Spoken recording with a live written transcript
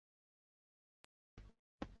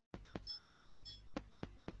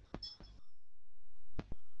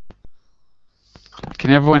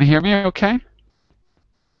Can everyone hear me okay?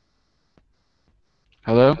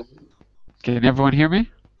 Hello? Can everyone hear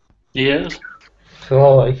me? Yes.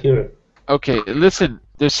 Hello, I hear it. Okay, listen,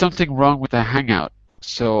 there's something wrong with the Hangout.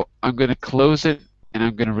 So I'm going to close it and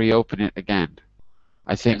I'm going to reopen it again.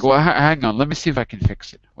 I think, well, hang on, let me see if I can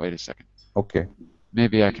fix it. Wait a second. Okay.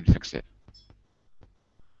 Maybe I can fix it.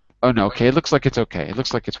 Oh no, okay, it looks like it's okay. It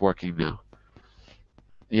looks like it's working now.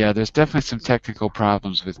 Yeah, there's definitely some technical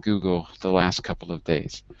problems with Google the last couple of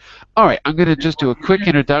days. All right, I'm going to just do a quick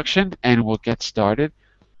introduction and we'll get started.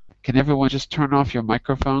 Can everyone just turn off your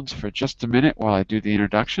microphones for just a minute while I do the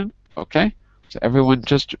introduction? Okay? So everyone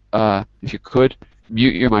just, if you could,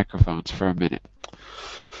 mute your microphones for a minute.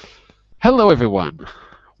 Hello, everyone.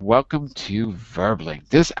 Welcome to Verbling.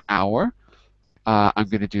 This hour, I'm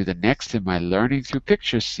going to do the next in my Learning Through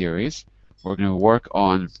Pictures series. We're going to work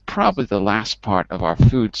on probably the last part of our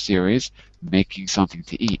food series, making something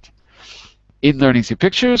to eat. In Learning Through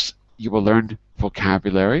Pictures, you will learn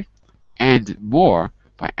vocabulary and more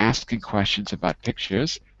by asking questions about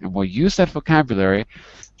pictures, and we'll use that vocabulary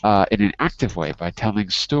in an active way by telling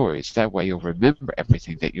stories. That way you'll remember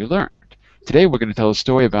everything that you learned. Today we're going to tell a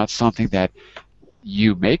story about something that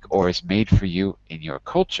you make or is made for you in your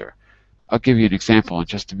culture. I'll give you an example in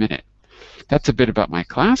just a minute. That's a bit about my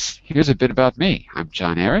class. Here's a bit about me. I'm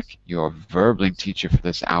Jon-Eric, your Verbling teacher for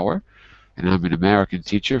this hour, and I'm an American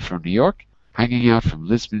teacher from New York, hanging out from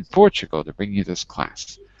Lisbon, Portugal to bring you this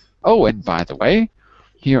class. Oh, and by the way,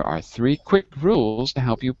 here are 3 quick rules to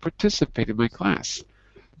help you participate in my class.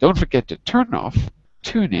 Don't forget to turn off,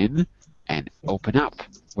 tune in, and open up,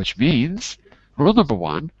 which means, rule number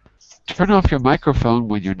 1, turn off your microphone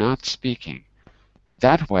when you're not speaking.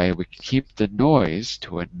 That way we can keep the noise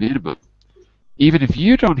to a minimum. Even if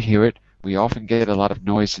you don't hear it, we often get a lot of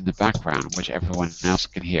noise in the background, which everyone else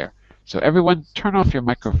can hear. So everyone, turn off your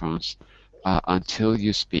microphones until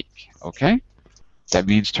you speak, okay? That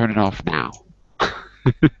means turn it off now.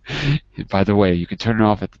 And by the way, you can turn it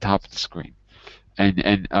off at the top of the screen.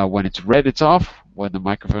 And when it's red, it's off. When the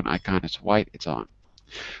microphone icon is white, it's on.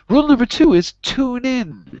 Rule number 2 is tune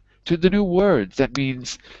in to the new words. That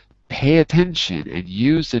means pay attention and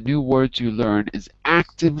use the new words you learn as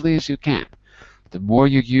actively as you can. The more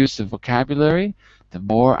you use the vocabulary, the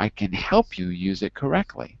more I can help you use it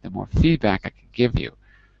correctly, the more feedback I can give you.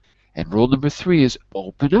 And rule number 3 is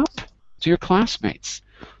open up to your classmates.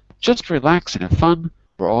 Just relax and have fun.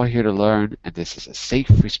 We're all here to learn, and this is a safe,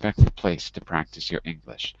 respectful place to practice your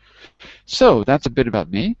English. So that's a bit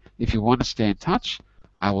about me. If you want to stay in touch,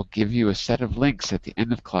 I will give you a set of links at the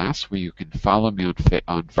end of class where you can follow me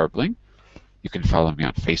on Verbling. You can follow me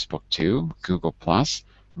on Facebook too, Google+,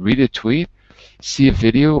 read a tweet, see a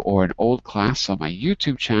video or an old class on my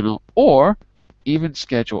YouTube channel, or even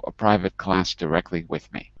schedule a private class directly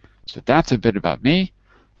with me. So that's a bit about me,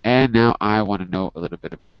 and now I want to know a little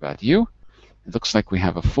bit about you. It looks like we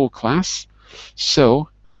have a full class. So,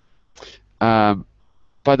 by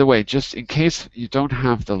the way, just in case you don't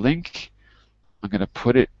have the link, I'm going to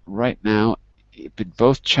put it right now in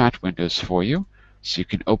both chat windows for you, so you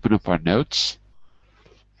can open up our notes.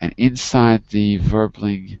 And inside the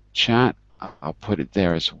Verbling chat, I'll put it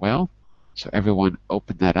there as well. So everyone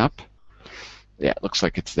open that up. Yeah, it looks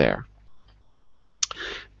like it's there.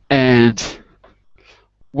 And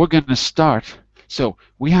we're going to start. So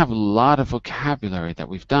we have a lot of vocabulary that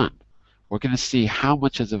we've done. We're going to see how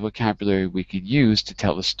much of the vocabulary we can use to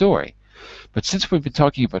tell a story. But since we've been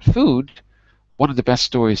talking about food, one of the best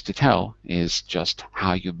stories to tell is just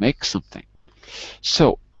how you make something.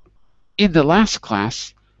 So in the last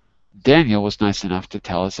class, Daniel was nice enough to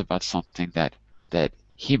tell us about something that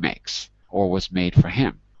he makes or was made for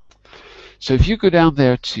him. So if you go down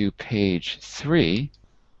there to page 3,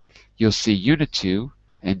 you'll see Unit 2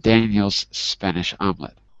 and Daniel's Spanish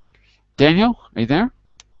omelet. Daniel, are you there?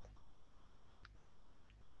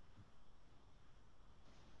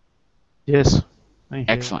 Yes.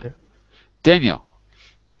 Excellent. Daniel,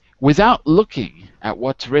 without looking at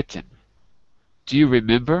what's written, do you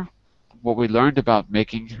remember what we learned about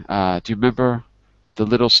making? Do you remember the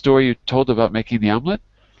little story you told about making the omelet?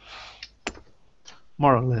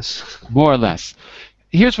 More or less. More or less.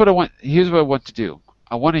 Here's what I want. Here's what I want to do.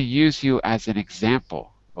 I want to use you as an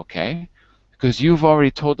example, okay? Because you've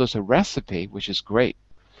already told us a recipe, which is great.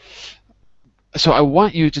 So I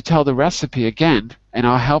want you to tell the recipe again, and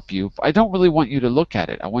I'll help you. I don't really want you to look at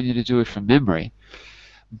it. I want you to do it from memory.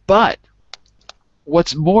 But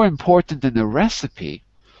what's more important than the recipe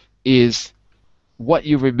is what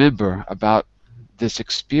you remember about this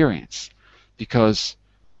experience. Because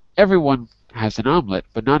everyone has an omelet,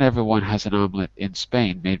 but not everyone has an omelet in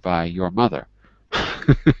Spain made by your mother.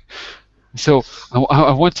 So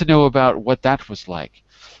I want to know about what that was like.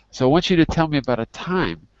 So I want you to tell me about a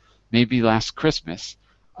time, maybe last Christmas.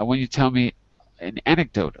 I want you to tell me an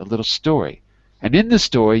anecdote, a little story. And in the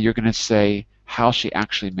story, you're going to say how she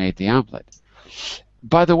actually made the omelet.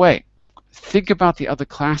 By the way, think about the other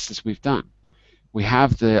classes we've done. We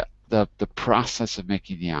have the process of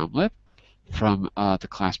making the omelet from the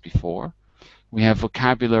class before. We have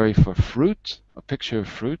vocabulary for fruit, a picture of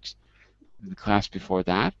fruit in the class before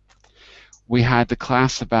that. We had the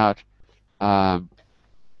class um,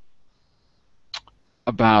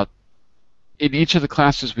 about in each of the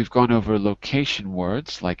classes we've gone over location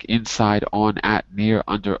words like inside, on, at, near,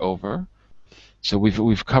 under, over. So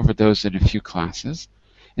we've covered those in a few classes.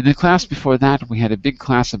 In the class before that, we had a big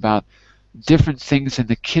class about different things in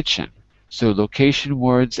the kitchen. So location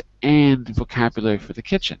words and vocabulary for the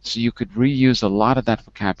kitchen. So you could reuse a lot of that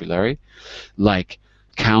vocabulary like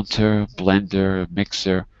counter, blender,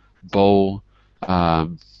 mixer, bowl,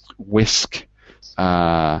 um, whisk,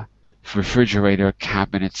 uh, refrigerator,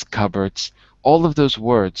 cabinets, cupboards, all of those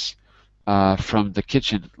words from the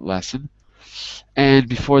kitchen lesson. And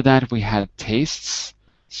before that, we had tastes,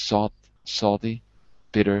 salt, salty,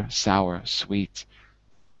 bitter, sour, sweet.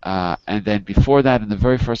 And then before that, in the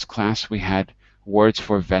very first class, we had words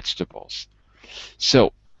for vegetables.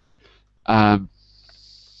 So um,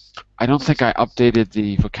 I don't think I updated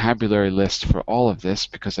the vocabulary list for all of this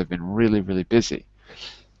because I've been really, really busy.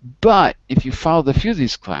 But if you followed a few of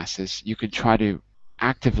these classes, you can try to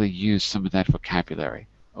actively use some of that vocabulary.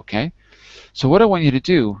 Okay? So what I want you to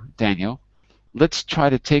do, Daniel, let's try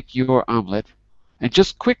to take your omelet and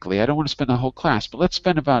just quickly, I don't want to spend the whole class, but let's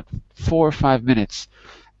spend about 4 or 5 minutes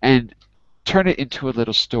and turn it into a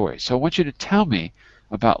little story. So I want you to tell me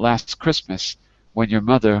about last Christmas when your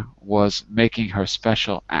mother was making her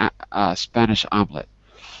special Spanish omelet.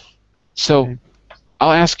 So Okay.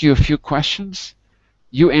 I'll ask you a few questions.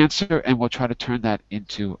 You answer, and we'll try to turn that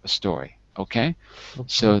into a story. Okay? Okay.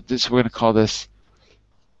 So we're going to call this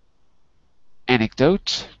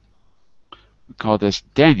anecdote. We call this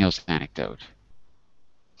Daniel's anecdote.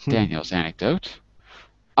 Daniel's anecdote.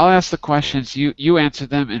 I'll ask the questions. You answer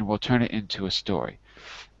them, and we'll turn it into a story.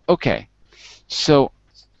 Okay. So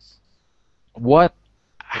what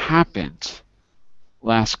happened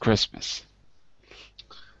last Christmas?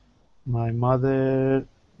 My mother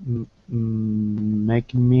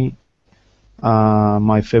make me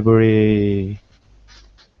my favorite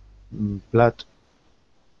blood.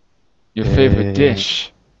 Your favorite Uh,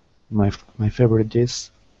 dish? my favorite dish.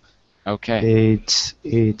 Okay.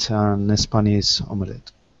 It's an Spanish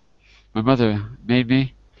omelette. My mother made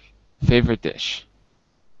me favorite dish.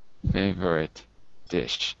 Favorite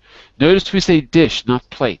dish. Notice we say dish, not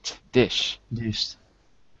plate. Dish. Dish.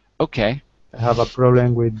 Okay. I have a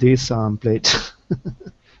problem with this plate.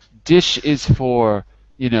 Dish is for,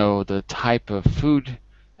 the type of food,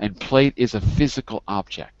 and plate is a physical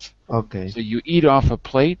object. Okay. So you eat off a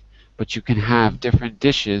plate, but you can Okay. have different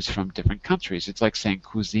dishes from different countries. It's like saying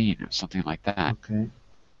cuisine or something like that. Okay.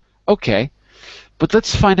 Okay, but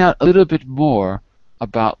let's find out a little bit more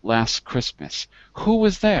about last Christmas. Who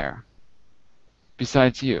was there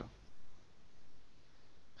besides you?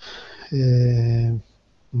 Uh,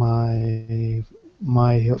 my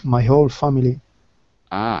whole family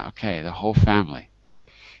Ah, okay, the whole family.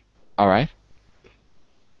 All right.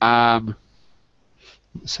 Um,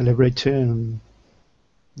 celebrating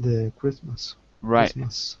the Christmas. right.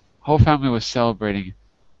 Christmas. Whole family was celebrating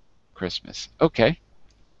Christmas. Okay.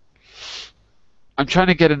 I'm trying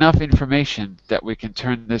to get enough information that we can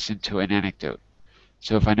turn this into an anecdote. So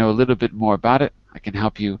if I know a little bit more about it, I can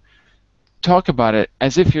help you talk about it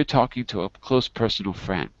as if you're talking to a close personal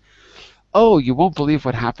friend. Oh, you won't believe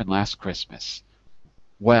what happened last Christmas.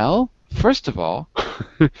 Well, first of all,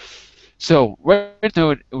 so right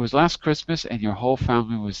now it was last Christmas and your whole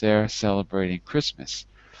family was there celebrating Christmas.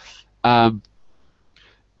 Um,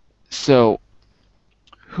 so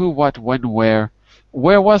who, what, when, where?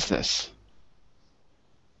 Where was this?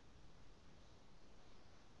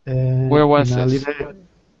 Where was In a this? little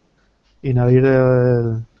in a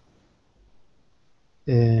little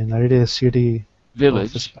in a little city of Village.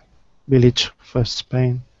 Spain, village of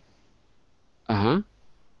Spain. Uh-huh.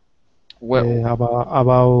 Where,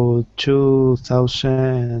 About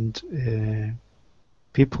 2,000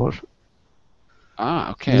 people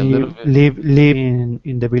okay, a little bit live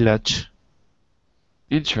in the village.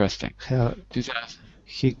 interesting. Uh, 2000.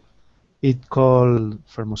 he it called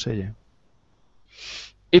Fermoselle.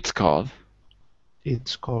 It's called.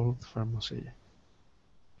 It's called Fermoselle.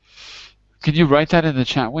 Can you write that in the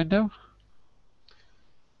chat window?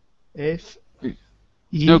 F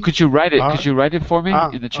No, could you write it? Could ER. you write it for me Ah,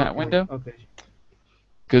 in the chat okay, window? okay.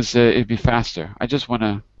 Because it'd be faster. I just want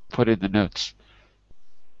to put it in the notes.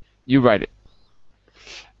 You write it.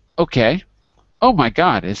 Okay. Oh my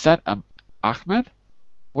God, is that Ahmed?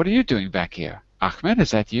 What are you doing back here? Ahmed,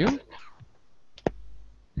 is that you?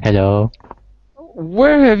 Hello.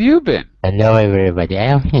 Where have you been? Hello, everybody. I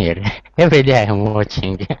am here. Every day I am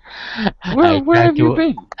watching. I Where try have you to.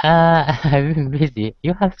 been? I've been busy.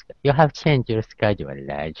 You have changed your schedule,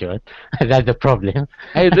 John. That's the problem.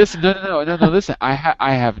 Hey, listen, no, listen. I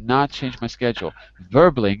have not changed my schedule.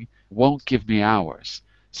 Verbling won't give me hours.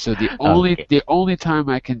 So Okay. the only time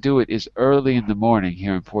I can do it is early in the morning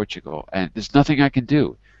here in Portugal, and there's nothing I can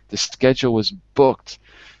do. The schedule was booked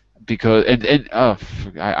because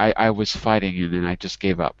I was fighting and then I just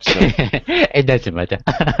gave up. So It doesn't matter.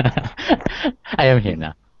 I am here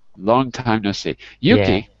now. long time no see.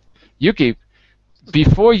 Yeah. Yuki,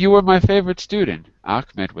 before you were my favorite student,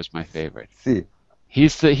 Ahmed was my favorite. See,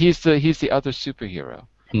 He's the other superhero.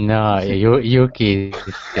 No, Yuki is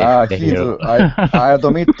the he's hero. I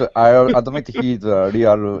admit he's a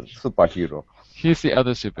real superhero. He's the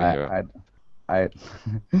other superhero. I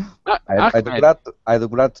Ahmed, I'd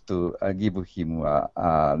glad to give him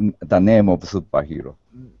the name of superhero.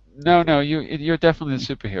 no, you're definitely the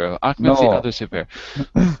superhero. Ahmed's the No. other superhero.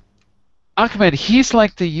 Ahmed, he's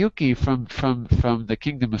like the Yuki from the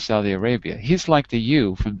Kingdom of Saudi Arabia. He's like the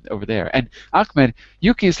you from over there. And Ahmed,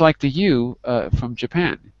 Yuki is like the you from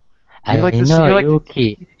Japan. I You're like this- know you're like-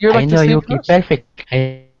 Yuki. you're like I the know same Yuki person. perfect. I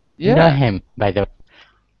know Yeah. him, by the way.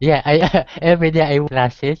 Yeah, I every day I watch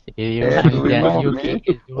classes. You And know we that know Yuki me.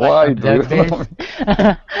 is Why one of do the you know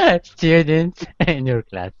best students in your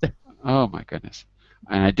class. Oh my goodness.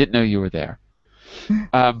 And I didn't know you were there.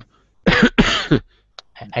 Um,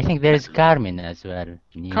 I think there's Carmen as well.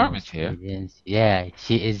 New Carmen's here. students. Yeah,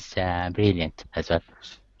 she is brilliant as well.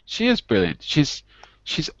 She is brilliant. She's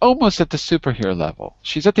almost at the superhero level.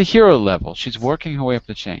 She's at the hero level. She's working her way up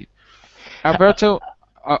the chain. Alberto,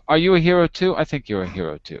 are you a hero too? I think you're a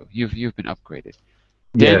hero too. You've been upgraded.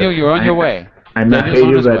 Daniel, you're on your way. I'm a Daniel's on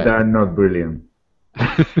hero, his but way. I'm not brilliant.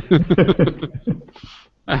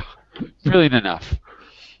 Brilliant enough.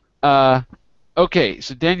 Okay,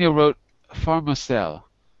 so Daniel wrote Pharmacell.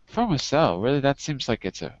 Pharmacell, really? That seems like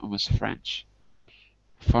it's almost French.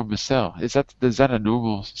 Pharmacell. Is that a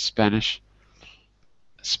normal Spanish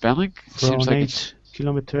spelling? From Seems like it's 8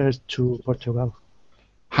 kilometers to Portugal.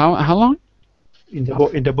 how long?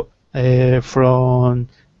 From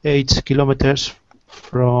 8 kilometers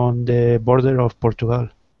from the border of Portugal.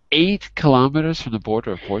 8 kilometers from the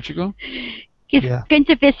border of Portugal? He's Yeah. going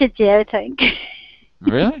to visit you, I think.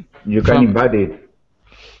 Really? You From- can invade it.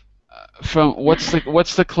 From what's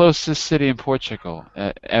the closest city in Portugal?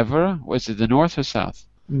 Évora? Was it the north or south?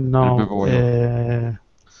 remember No, where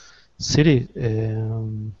city.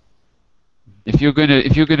 If you're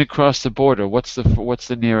gonna cross the border, what's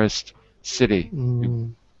the nearest city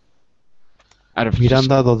out of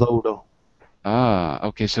Miranda do Douro. Ah,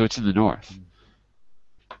 okay, so it's in the north.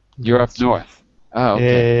 You're up north. Oh,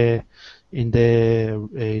 okay. In the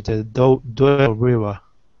Douro River.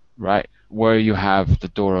 Right, where you have the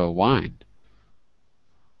Douro wine.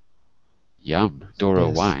 Yum, Douro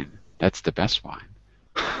Yes. wine. That's the best wine.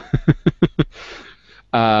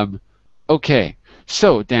 Okay,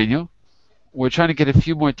 so Daniel, we're trying to get a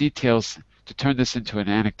few more details to turn this into an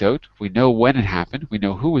anecdote. We know when it happened. We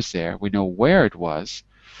know who was there. We know where it was.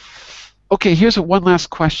 Okay, here's one last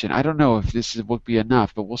question. I don't know if this will be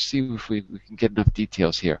enough, but we'll see if we can get enough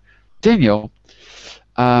details here. Daniel,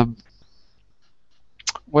 what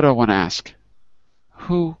do I want to ask?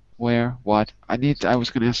 Who, where, what? I was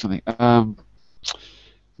going to ask something.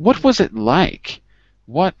 What was it like?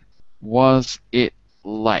 What was it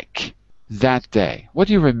like that day? What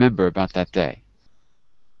do you remember about that day?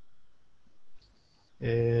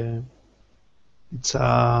 It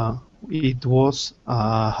was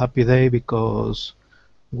a happy day because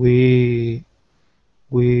we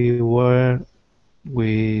were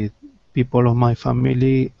with people of my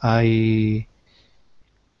family. I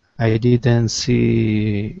didn't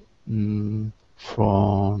see from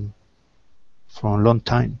long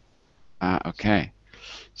time. Okay.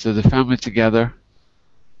 So the family together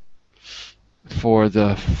for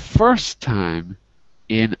the first time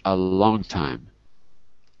in a long time.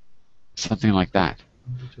 Something like that.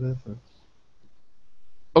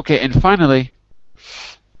 Okay, and finally,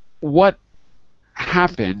 what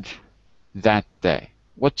happened that day?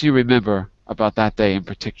 What do you remember about that day in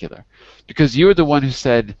particular? Because you're the one who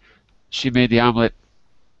said she made the omelet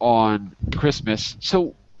on Christmas.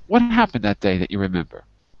 So what happened that day that you remember?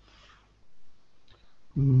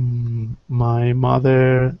 My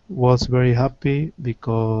mother was very happy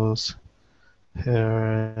because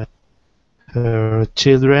her her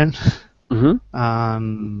children Mm-hmm.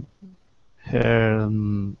 and her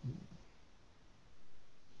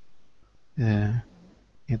uh,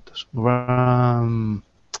 grand,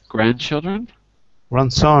 Grandchildren?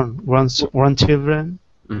 grandchildren.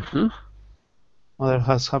 Mm-hmm. Mother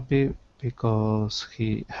was happy because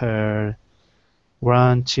her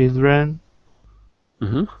grandchildren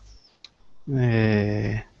Mm-hmm.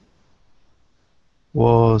 uh,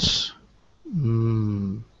 was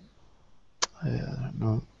mm, I don't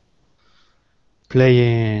know,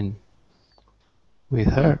 playing with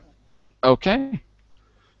her. Okay.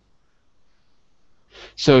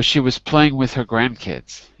 So she was playing with her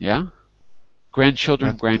grandkids, yeah?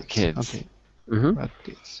 Grandchildren, Grandkids. grandkids. Okay, Mm-hmm.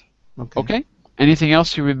 grandkids. Okay. Okay. Anything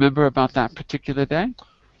else you remember about that particular day?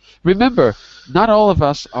 Remember, not all of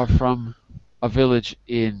us are from a village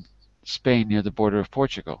in Spain near the border of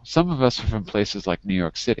Portugal. Some of us are from places like New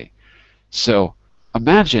York City. So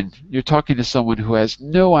imagine you're talking to someone who has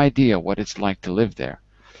no idea what it's like to live there.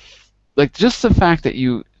 Like just the fact that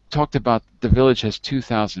you talked about the village has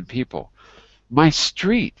 2,000 people. My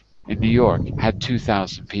street in New York had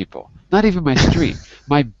 2,000 people. Not even my street.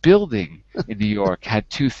 My building in New York had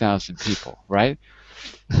 2,000 people, right?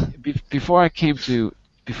 Before I came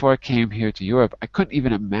here to Europe, I couldn't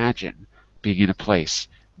even imagine being in a place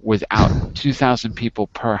without 2,000 people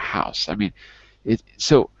per house. I mean,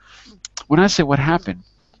 so when I say what happened,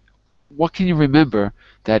 what can you remember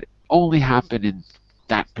that only happened in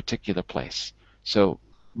that particular place? So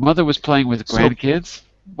mother was playing with So grandkids.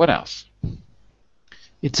 What else?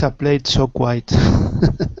 it's a plate so quiet.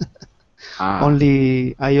 Ah,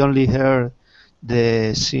 I only heard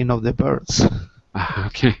the sing of the birds.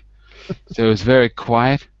 okay. So it was very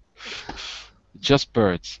quiet, just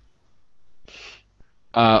birds.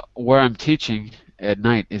 Where I'm teaching at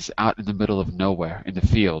night is out in the middle of nowhere in the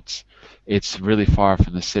fields. It's really far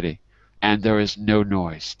from the city, and there is no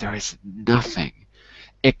noise. There is nothing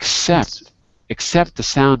It's except the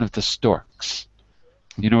sound of the storks.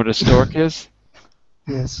 You know what a stork is?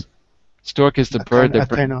 yes, Stork is the a bird kind that a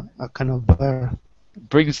kind of a kind of bird.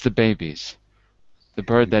 brings the babies. The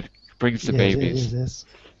bird that brings the Yes, yes, babies, yes.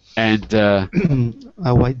 and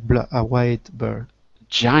A white bird.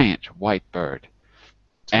 giant white bird.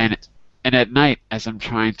 And Giant. and at night, as I'm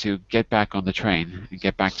trying to get back on the train and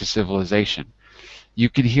get back to civilization, you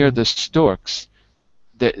can hear Mm. the storks.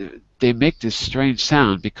 They make this strange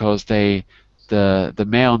sound because the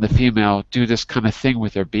male and the female do this kind of thing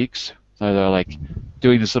with their beaks. So they're like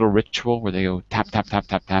doing this little ritual where they go tap tap tap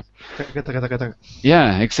tap tap. Taka, taka, taka, taka.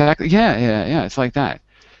 Yeah, exactly. Yeah, yeah, yeah. It's like that.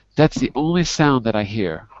 That's the only sound that I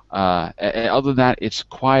hear. Other than that, it's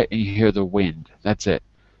quiet and you hear the wind. That's it.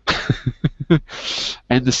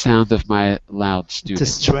 And the sound of my loud It's student.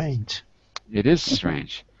 strange. It is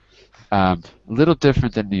strange. A little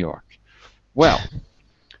different than New York. Well,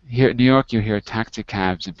 here in New York, you hear taxi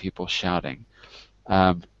cabs and people shouting.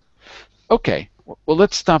 Um, okay, well,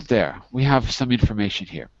 let's stop there. We have some information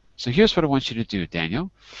here. So here's what I want you to do,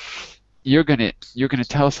 Daniel. You're gonna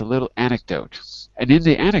tell us a little anecdote, and in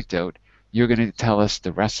the anecdote, you're gonna tell us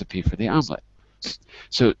the recipe for the omelet.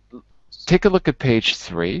 So take a look at page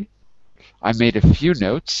 3. I made a few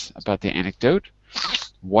notes about the anecdote,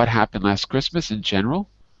 what happened last Christmas in general.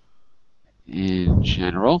 In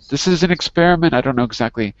general, this is an experiment. I don't know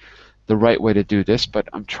exactly the right way to do this, but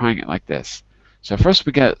I'm trying it like this. So first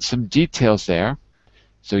we got some details there.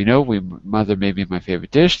 So mother made me my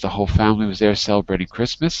favorite dish. The whole family was there celebrating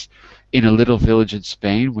Christmas in a little village in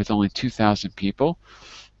Spain with only 2,000 people.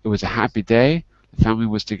 It was a happy day. The family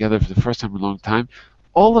was together for the first time in a long time.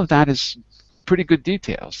 All of that is pretty good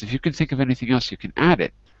details. If you can think of anything else, you can add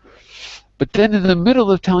it. But then in the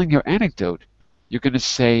middle of telling your anecdote, you're going to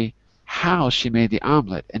say how she made the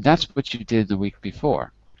omelet, and that's what you did the week before.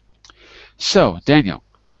 So, Daniel,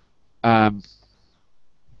 um,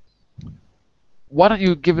 why don't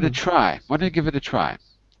you give it a try? Why don't you give it a try?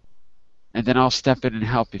 And then I'll step in and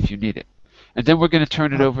help if you need it. And then we're going to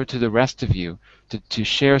turn it Uh, over to the rest of you to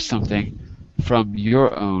share something from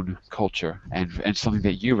your own culture and something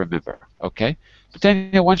that you remember, okay? But Daniel,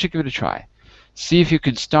 why don't you give it a try? See if you can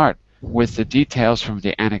start with the details from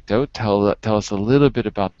the anecdote, tell us a little bit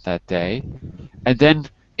about that day, and then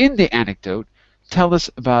in the anecdote, tell us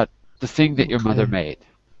about the thing that your mother okay. made.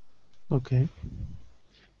 Okay.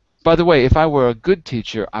 By the way, if I were a good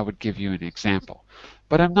teacher, I would give you an example.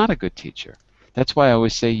 But I'm not a good teacher. That's why I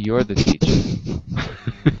always say you're the teacher.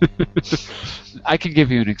 I can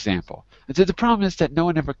give you an example. The problem is that no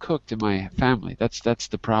one ever cooked in my family. That's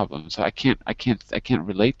the problem. So I can't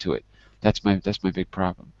relate to it. That's my big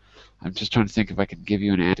problem. I'm just trying to think if I can give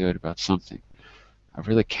you an anecdote about something. I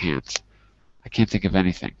really can't. I can't think of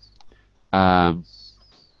anything. Um,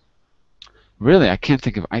 really, I can't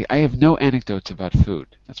think of. I have no anecdotes about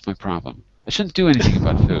food. That's my problem. I shouldn't do anything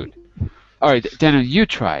about food. All right, Daniel, you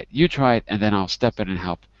try it. You try it, and then I'll step in and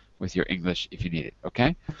help with your English if you need it.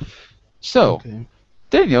 Okay? So, Okay.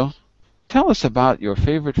 Daniel, tell us about your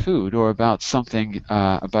favorite food or about something,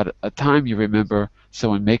 about a time you remember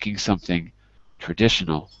someone making something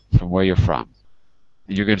traditional from where you're from.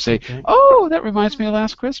 And you're going to say, Okay. oh, that reminds me of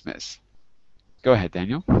last Christmas. Go ahead,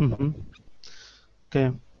 Daniel. Mhm.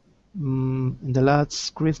 Okay. In the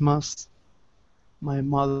last Christmas, my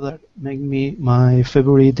mother made me my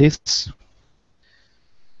favorite dish.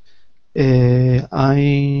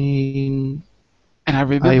 I And I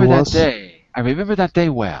I remember that was day. I remember that day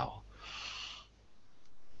well.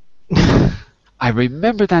 I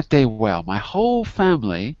remember that day well. My whole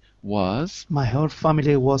family was. my whole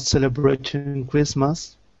family was celebrating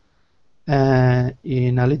Christmas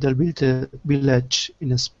in a little village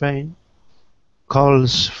in Spain called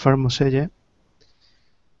Fermoselle.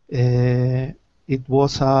 It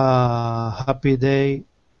was a happy day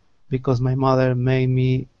because my mother made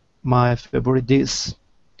me my favorite dish.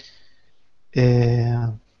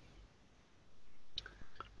 Uh,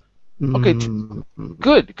 Okay, mm,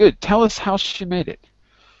 good. Tell us how she made it.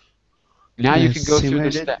 Now you can go she through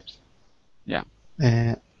the made it. steps. Yeah.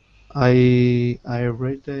 Uh, I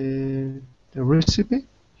read the recipe.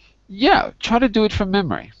 Yeah, try to do it from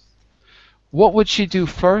memory. What would she do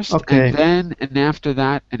first, and Okay, then, and after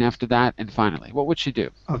that, and after that, and finally? What would she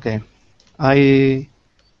do? okay. I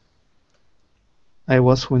I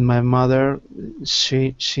was with my mother,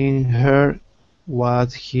 seeing her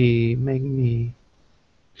what he make me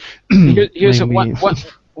Here's make me.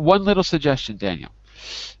 one little suggestion, Daniel.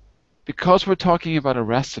 Because we're talking about a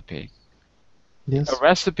Yes.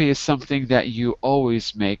 recipe is something that you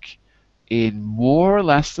always make in more or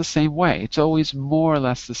less the same way. It's always more or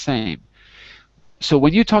less the same. So when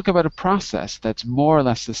you talk about a process that's more or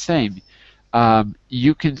less the same,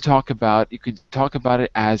 you can talk about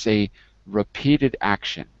it as a repeated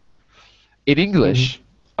action. In Mhm. English,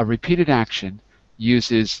 a repeated action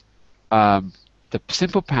uses the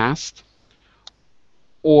simple past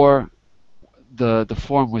or the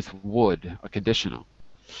form with would, a conditional.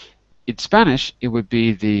 In Spanish, it would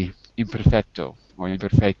be the imperfecto or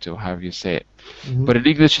imperfecto, however you say it. Mhm. But in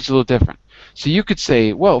English, it's a little different. So you could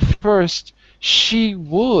say, well, first, she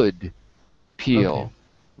would Okay. peel,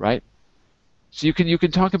 right? So you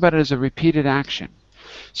can talk about it as a repeated action.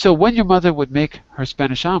 So when your mother would make her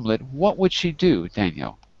Spanish omelet, what would she do,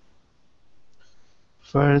 Daniel?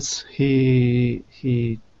 First, he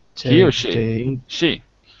He or take she? the She.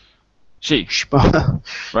 She.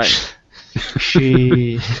 Right.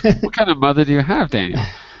 she What kind of mother do you have,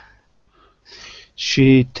 Daniel?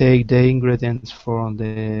 she take the ingredients from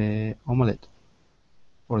the omelette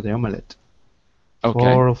for the omelette.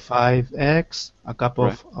 Okay. 4 or 5 eggs, a cup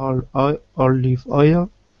Right. of olive oil,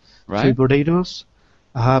 three Right. potatoes,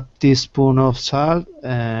 a half teaspoon of salt,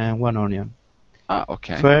 and 1 onion. Ah,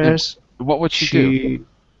 okay. And First, what would she do?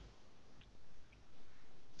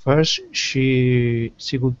 she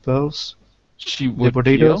she would peel She the would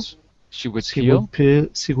peel. potatoes. She would peel.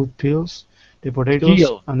 She would peel the potatoes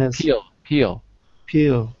Peel. and as Peel. Peel.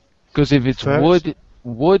 peel Because if it's first.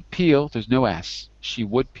 would peel, there's no S. She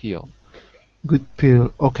would peel. Good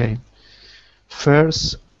peel. Okay.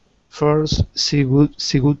 First, first she would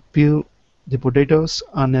peel the potatoes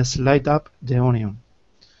and slice up the onion.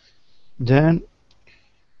 Then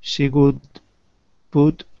she would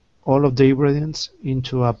put all of the ingredients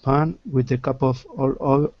into a pan with a cup of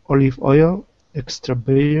olive oil, extra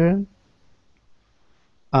virgin,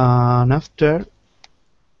 and after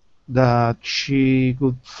that she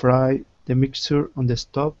would fry the mixture on the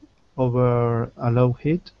stove over a low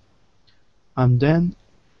heat, and then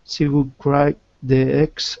she would crack the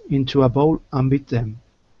eggs into a bowl and beat them.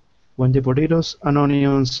 When the potatoes and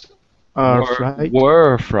onions are Were fried,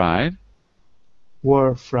 were fried.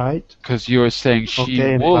 were fried. Because you were saying she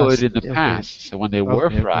Okay, in would past. in the Okay, past. So when they were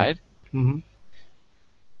okay. fried, hmm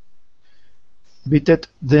Beat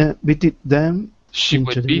them she into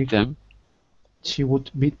would the beat mix. them. She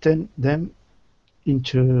would beat them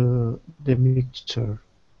into the mixture,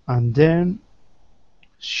 and then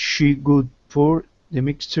she would pour the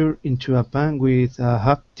mixture into a pan with a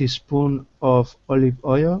half teaspoon of olive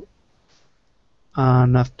oil,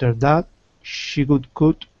 and after that she would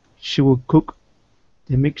cook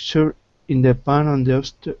the mixture in the pan on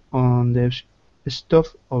the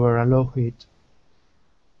stove over a low heat,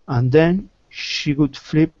 and then she would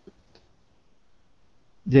flip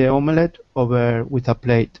the omelette over with a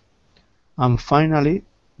plate. And finally,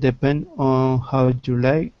 depend on how you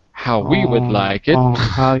like How we would like it. on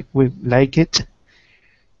how we like it,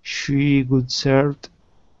 she would serve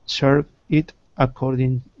it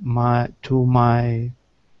according to my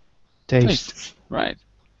taste. Tastes. Right.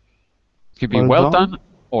 Could be Well well done. done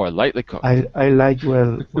or lightly cooked. I like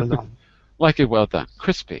well done. Like it well done.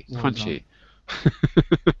 Crispy, Well crunchy.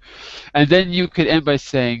 And then you could end by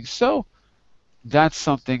saying, so that's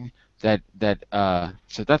something that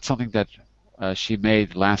she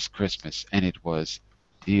made last Christmas, and it was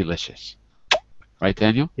delicious. Right,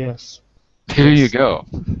 Daniel? Yes. There you Yes. go.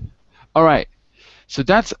 All right. So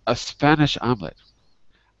that's a Spanish omelet.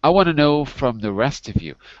 I want to know from the rest of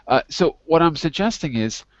you. So what I'm suggesting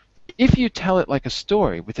is, if you tell it like a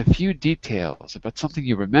story with a few details about something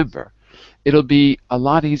you remember, it'll be a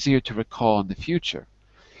lot easier to recall in the future.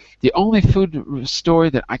 The only food story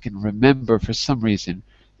that I can remember for some reason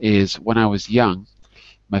is when I was young,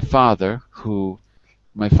 my father, who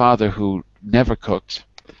never cooked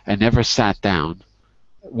and never sat down,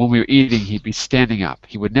 when we were eating, he'd be standing up.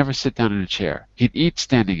 He would never sit down in a chair. He'd eat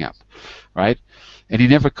standing up, right? And he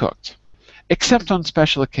never cooked. Except on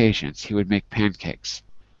special occasions, he would make pancakes.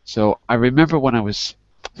 So I remember when I was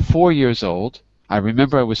 4 years old. I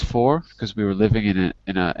remember I was four because we were living in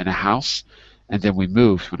a house, and then we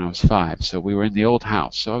moved when I was 5. So we were in the old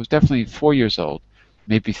house. So I was definitely 4 years old,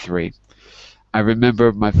 maybe 3. I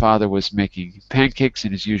remember my father was making pancakes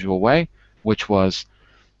in his usual way, which was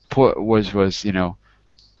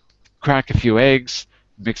crack a few eggs,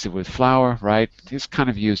 mix it with flour, right? He's kind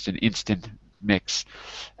of used an instant mix.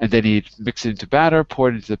 And then he'd mix it into batter, pour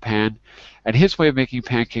it into the pan. And his way of making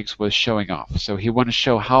pancakes was showing off. So he wanted to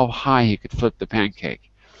show how high he could flip the pancake.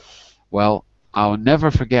 Well, I'll never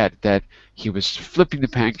forget that he was flipping the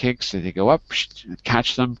pancakes, so they go up,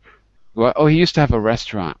 catch them. Oh, he used to have a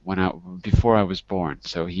restaurant before I was born,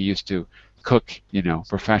 so he used to cook,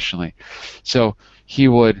 professionally. So he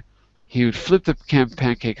would flip the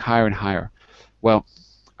pancake higher and higher. Well,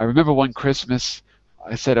 I remember one Christmas,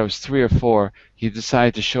 I said I was 3 or 4, he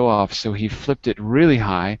decided to show off, so he flipped it really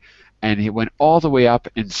high, and he went all the way up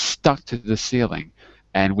and stuck to the ceiling,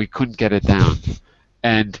 and we couldn't get it down.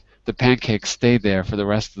 And the pancake stayed there for the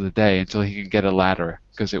rest of the day until he could get a ladder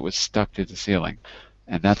because it was stuck to the ceiling.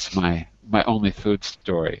 And that's my only food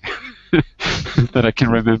story that I can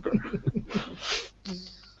remember.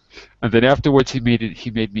 And then afterwards he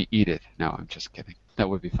made me eat it. No, I'm just kidding. That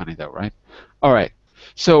would be funny though, right? All right.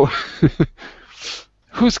 So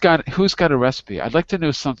who's got a recipe? I'd like to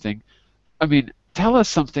know something. I mean, tell us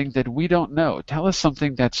something that we don't know. Tell us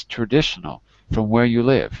something that's traditional from where you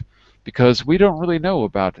live, because we don't really know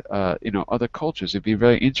about other cultures. It'd be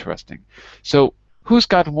very interesting. So who's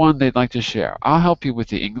got one they'd like to share? I'll help you with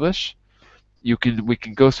the English. We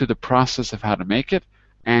can go through the process of how to make it,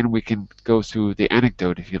 and we can go through the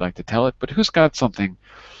anecdote if you'd like to tell it. But who's got something,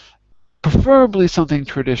 preferably something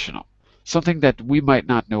traditional, something that we might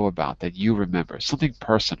not know about that you remember, something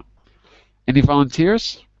personal? Any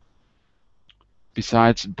volunteers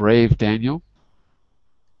besides brave Daniel?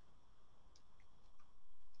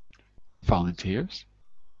 Volunteers?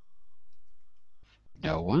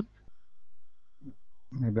 No one?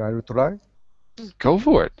 Maybe I will try. Go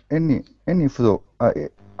for it. Any food.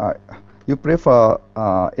 You prefer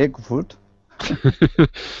egg food?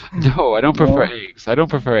 No, I don't prefer No. eggs. I don't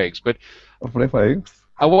prefer eggs, but I prefer eggs.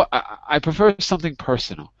 I prefer something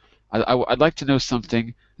personal. I'd like to know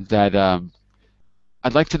something that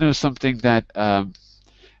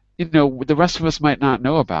the rest of us might not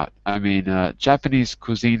know about. I mean, Japanese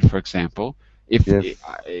cuisine, for example. If Yes.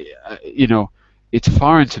 it's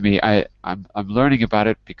foreign to me. I'm learning about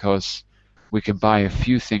it because we can buy a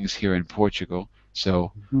few things here in Portugal.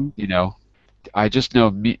 So Mhm. I just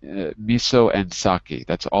know miso and sake.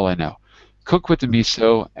 That's all I know. Cook with the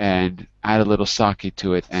miso and add a little sake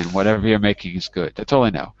to it, and whatever you're making is good. That's all I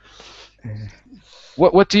know.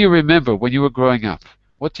 What do you remember when you were growing up?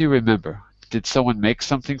 What do you remember? Did someone make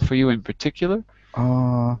something for you in particular?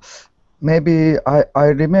 Maybe I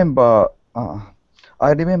remember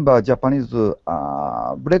Japanese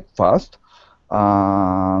breakfast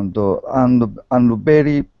and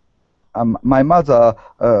very my mother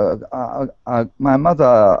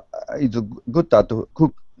is good at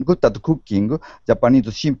cooking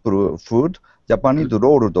Japanese simple food, Japanese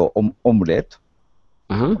rolled omelette,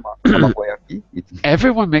 Uh-huh. tamagoyaki.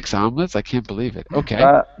 Everyone makes omelets? I can't believe it. Okay.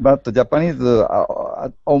 But Japanese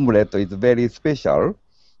omelette is very special.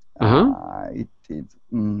 Uh-huh.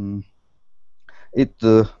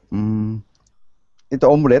 It's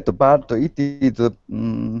omelette, but it is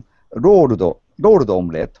rolled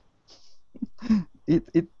omelette.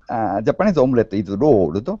 Japanese omelette is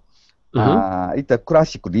rolled. It's a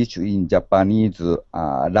classic dish in Japanese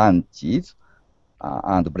lunches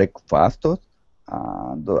and breakfast.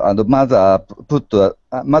 And mother put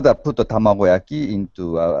tamagoyaki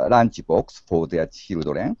into a lunch box for their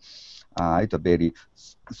children. It's a very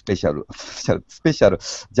special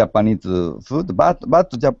Japanese food,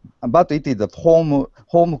 but it is a home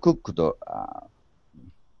cooked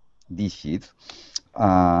dishes.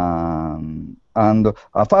 And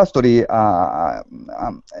firstly,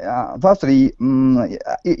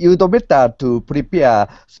 you'd better to prepare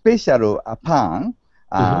special pan,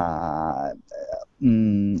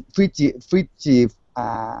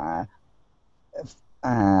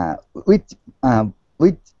 which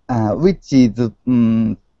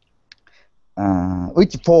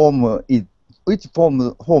form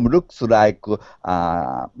looks like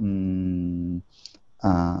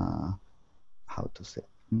how to say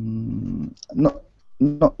not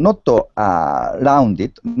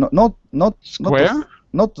rounded, not Square?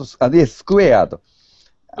 Yes, squared.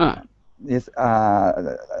 Yes.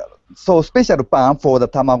 So special pan for the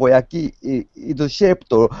tamagoyaki is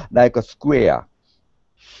shaped like a square.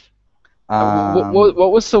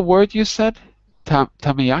 What was the word you said?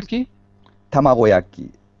 Tamayaki? Tamagoyaki.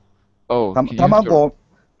 Oh,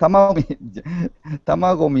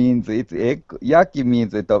 Tamago means it's egg. Yaki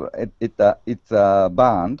means it's a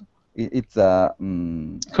burned. It's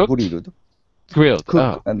grilled. Grilled.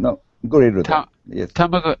 Cooked. No, grilled. Yes.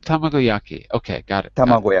 Tamagoyaki. Okay, got it.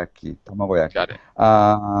 Tamagoyaki. Got it.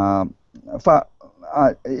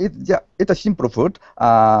 It's a simple food.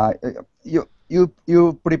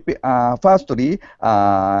 You prepare firstly.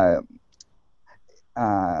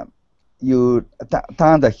 You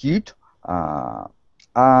turn the heat.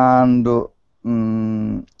 And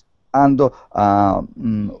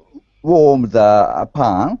warm the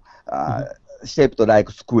pan shaped like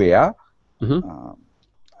square,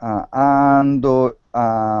 and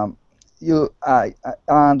you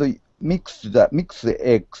mix the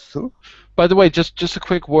eggs. By the way, just a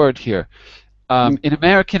quick word here. In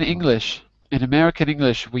American English,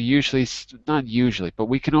 we usually, not usually, but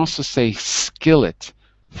we can also say skillet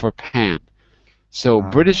for pan. So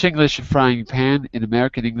British English, frying pan. In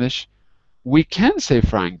American English, we can say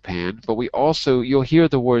frying pan, but you'll hear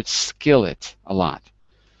the word skillet a lot.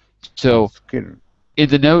 So in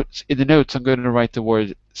the notes, I'm going to write the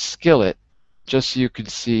word skillet, just so you can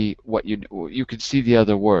see you can see the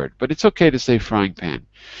other word. But it's okay to say frying pan.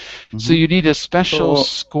 So you need a special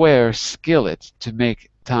square skillet to make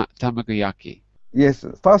tamagoyaki. Yes.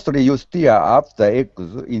 Firstly, you stir up the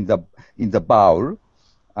eggs in the bowl.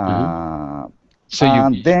 So you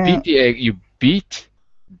beat the egg. You beat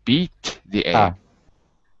the egg.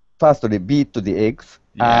 Firstly, beat the eggs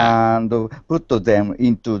and put them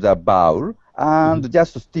into the bowl and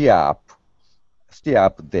just stir up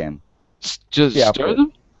them. Just stir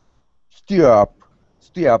them. Stir up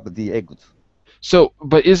the eggs. So,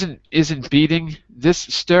 but isn't beating? This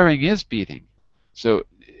stirring is beating. So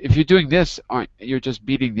if you're doing this, you're just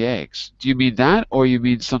beating the eggs. Do you mean that, or you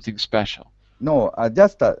mean something special? No,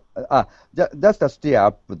 just stir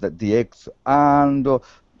up the eggs, and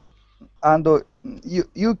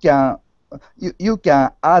you can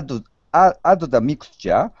add the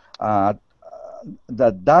mixture.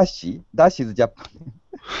 The dashi is Japanese.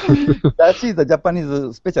 Dashi is the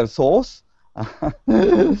Japanese special sauce.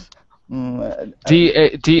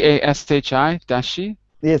 D-A-S-H-I, dashi.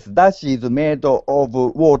 Yes, dashi is made of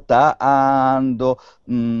water and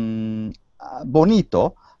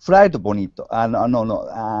bonito. Fried bonito.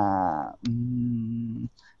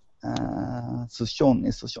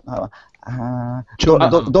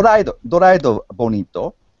 Dried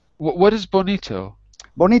bonito. What is bonito?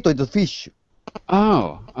 Bonito is fish.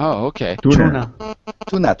 Oh, okay. Tuna.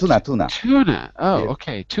 Tuna. Oh, Yes.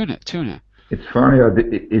 okay. Tuna. It's funny,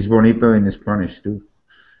 is bonito in Spanish too?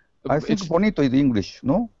 I think bonito is English,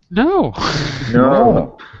 no? No.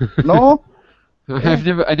 No. No? I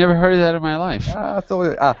never heard of that in my life.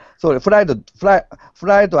 Sorry.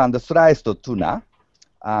 Fried and sliced tuna.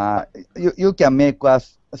 You can make a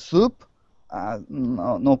soup.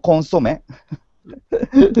 No consomme.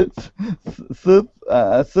 soup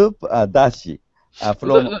dashi.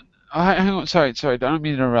 Hang on, sorry, I don't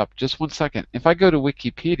mean to interrupt. Just 1 second. If I go to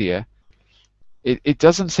Wikipedia, it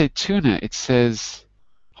doesn't say tuna. It says,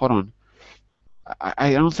 hold on.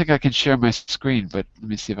 I don't think I can share my screen, but let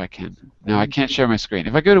me see if I can. No, I can't share my screen.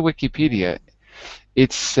 If I go to Wikipedia,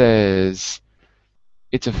 it says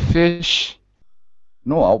it's a fish.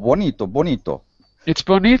 No, bonito. It's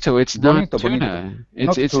bonito. It's Bonito, not tuna. bonito.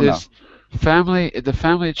 Not It's tuna. family. The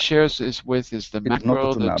family it shares is with is the It's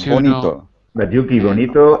mackerel, not tuna. the tuna, Bonito. But Yuki,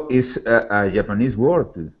 bonito is a Japanese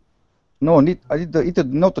word. No, it is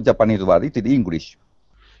not Japanese word. It is English.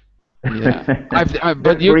 Yeah. But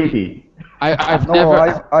That's you, pretty. I've No,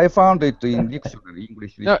 never. I found it in dictionary,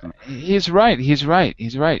 English No, dictionary. he's right. He's right.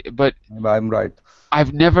 He's right. But I'm right.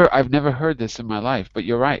 I've never heard this in my life. But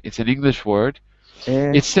you're right. It's an English word.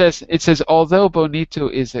 Eh, It says although bonito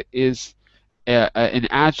is an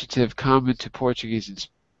adjective common to Portuguese and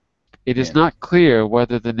it is Yeah. not clear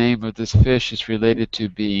whether the name of this fish is related to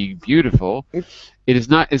being beautiful. It-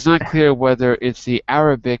 It's not clear whether it's the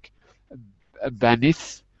Arabic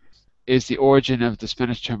banis is the origin of the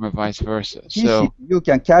Spanish term or vice versa. fish So you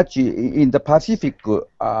can catch in the Pacific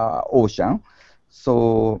Ocean.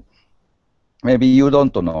 So maybe you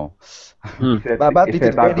don't know. But it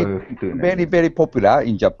is very popular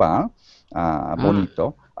in Japan.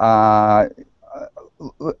 Bonito.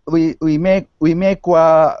 We make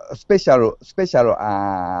a special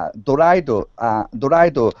dried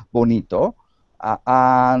bonito,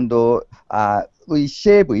 and we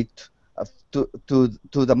shave it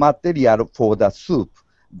to the material for the soup,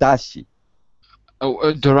 dashi.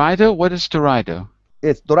 Dorado? What is Dorado?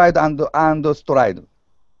 It's dried and dried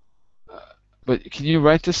But can you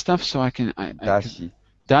write this stuff so I can? dashi.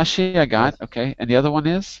 Dashi, I got. Okay, and the other one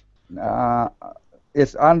is?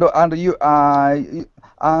 Yes, and you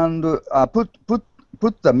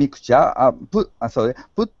put the mixture. Put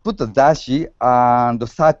the dashi and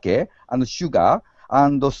sake and sugar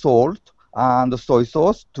and salt and soy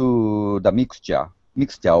sauce to the mixture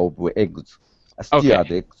of eggs,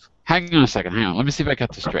 stirred eggs. Hang on a second. Hang on. Let me see if I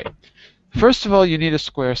got this straight. First of all, you need a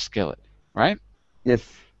square skillet, right? Yes.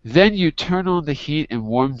 Then you turn on the heat and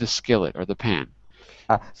warm the skillet or the pan.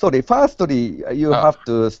 Sorry. Firstly, you have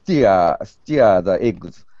to stir the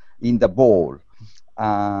eggs in the bowl,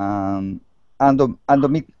 and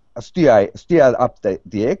stir up the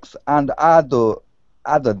eggs and add the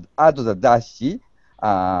dashi,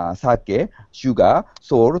 sake, sugar,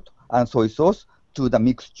 salt, and soy sauce to the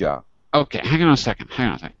mixture. Okay, hang on a second.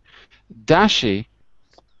 Dashi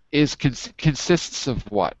consists of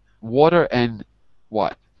what? Water and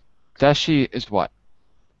what? Dashi is what?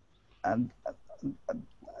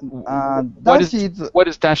 What is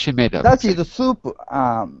dashi made of? Dashi is soup.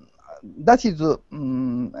 That is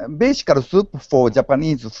basic soup for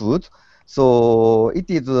Japanese food. So it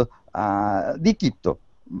is liquid.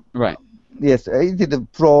 Right. Yes, it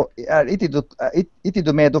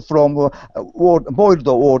is made from boiled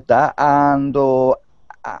water and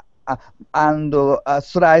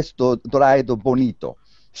sliced dried bonito.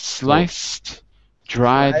 Sliced,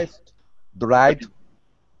 dried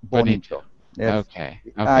bonito. Yes. Okay.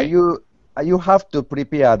 You have to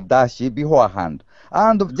prepare dashi beforehand,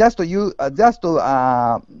 and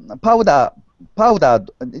powder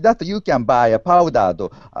that you can buy a powdered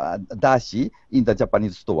dashi in the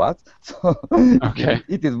Japanese stores. So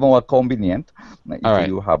it is more convenient if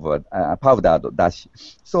you have a powdered dashi.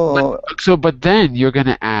 But then you're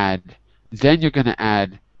gonna add.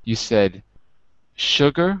 You said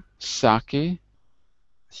sugar, sake,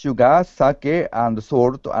 and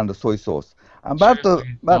salt and soy sauce. But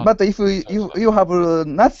if you have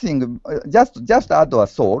nothing, just add a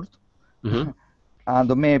salt and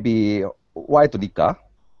maybe white liquor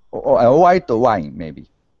or white wine maybe.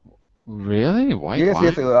 Really, white wine?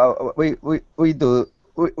 Yes.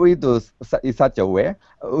 We do in such a way.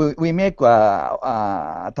 We make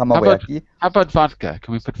tamagoyaki. How about vodka?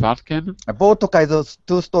 Can we put vodka in? Vodka is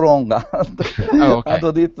too strong. And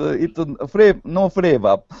it's no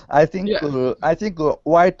flavor. I think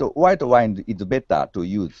white wine is better to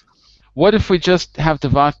use. What if we just have the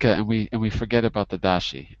vodka and we forget about the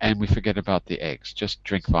dashi and we forget about the eggs? Just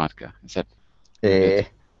drink vodka. Is that?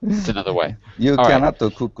 It's another way. You cannot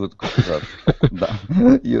cook that.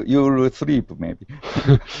 You will sleep maybe.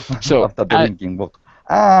 So after drinking vodka.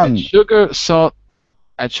 And sugar, salt,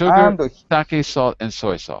 sake, salt, and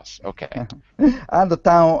soy sauce. Okay. And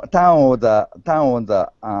turn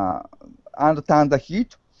the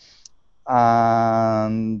heat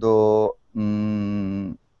and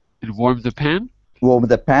warm the pan.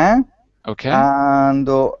 Okay. And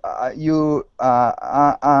you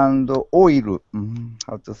and oil.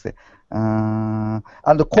 How to say? And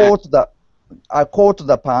coat the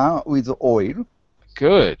pan with oil.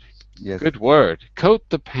 Good. Yes. Good word. Coat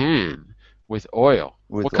the pan with oil.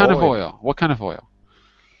 What kind of oil? What kind of oil?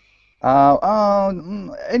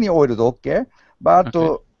 Any oil is okay, but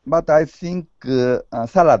I think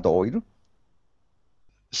salad oil.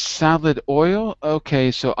 Salad oil?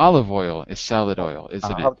 Okay, so olive oil is salad oil,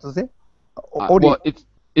 isn't it? How to say? Well,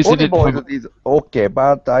 olive oil is okay,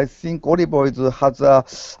 but I think olive oil has a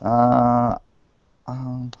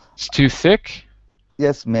It's too thick?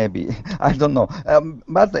 Yes, maybe. I don't know.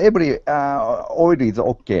 But every oil is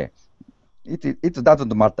okay. It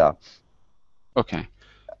doesn't matter. Okay.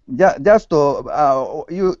 Just you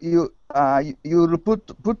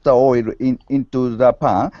put the oil into the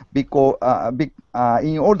pan because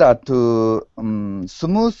in order to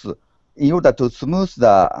smooth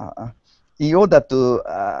the in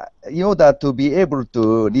order to be able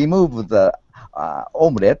to remove the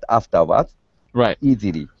omelette afterwards Right.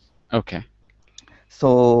 easily. Okay.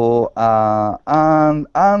 So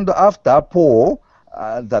and after pour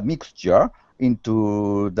the mixture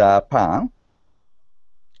into the pan,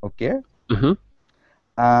 okay, Uh-huh.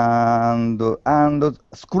 and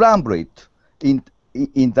scramble it in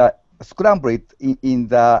the in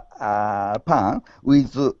the pan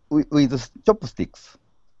with chopsticks.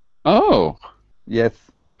 Oh. Yes.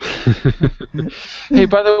 Hey,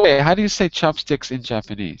 by the way, how do you say chopsticks in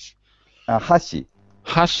Japanese? Hashi.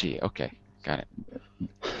 Hashi. Okay, got it.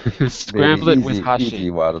 Very Scramble it with easy hashi.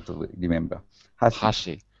 word to remember.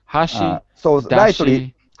 Hashi. Hashi. So lightly.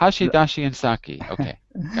 Dashi. Hashi, dashi, and sake. Okay,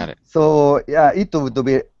 got it. So yeah, it would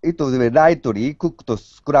be lightly cooked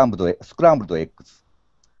scrambled eggs,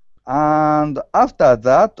 and after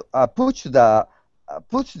that, push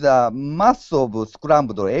the mass of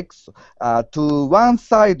scrambled eggs to one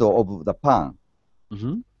side of the pan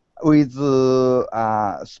Mm-hmm. with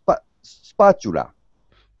spatula.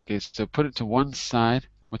 Okay, so put it to one side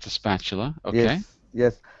with the spatula. Okay.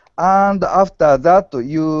 Yes. And after that,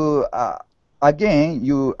 you again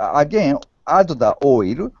add the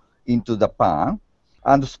oil into the pan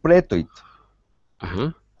and spread it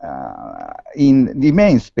Uh-huh. in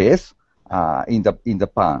remain space in the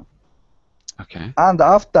pan. Okay. And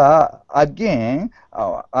after again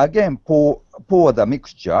pour the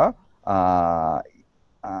mixture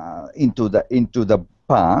into the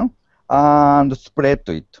pan and spread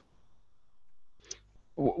it.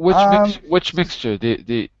 Which mixture?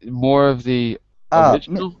 The more of the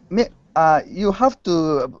original? You have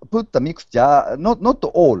to put the mixture, not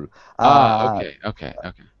all. Okay.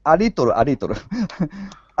 A little.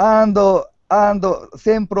 and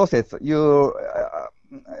same process. You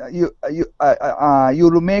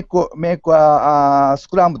make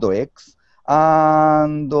scrambled eggs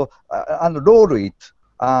and roll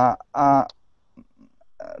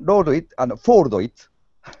it, and fold it.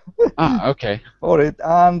 Okay. Fold it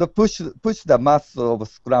and push the mass of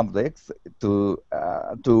scrambled eggs to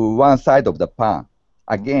one side of the pan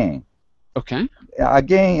again. Okay.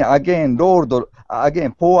 Again,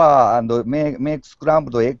 pour and make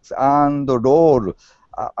scrambled eggs and roll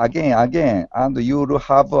again, and you'll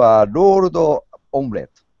have a rolled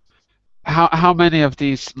omelette. How many of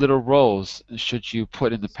these little rolls should you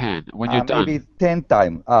put in the pan when you're done? Maybe 10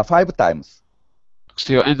 times, 5 times.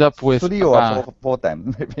 So you'll end up with 3 or 4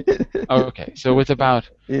 times, maybe. Okay, so with about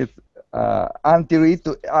it's until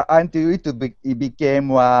it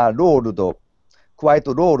became rolled, quite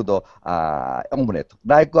rolled omelette,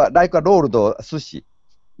 like a rolled sushi.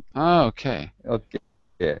 Oh, okay. Okay.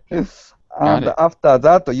 Got And it. after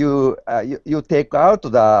that, you take out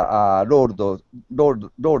the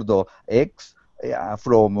rolled eggs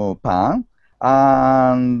from pan.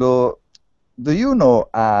 And do you know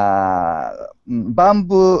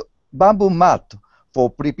bamboo mat for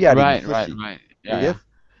preparing sushi? Right. Yes.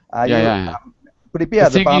 Yeah. Prepare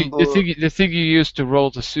the bamboo. The thing you use to roll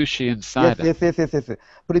the sushi inside. Yes.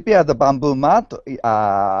 Prepare the bamboo mat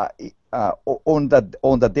on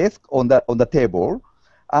the desk on the table.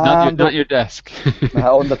 And not your desk.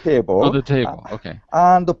 On the table. On the table. Okay.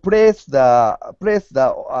 And place the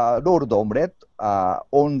rolled omelette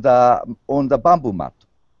on the bamboo mat.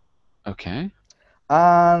 Okay.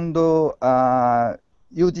 And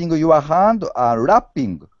using your hand, wrap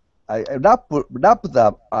the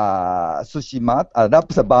sushi mat, wrap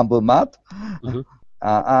the bamboo mat,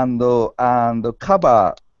 and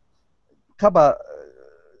cover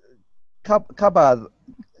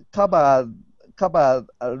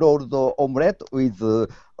rolled omelette with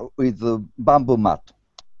bamboo mat.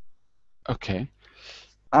 Okay.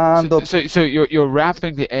 And so you're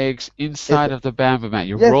wrapping the eggs inside of the bamboo mat.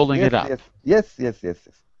 You're rolling it up. Yes.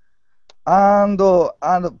 And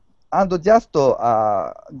just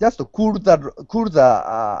cool the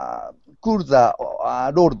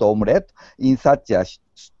rolled omelette in such a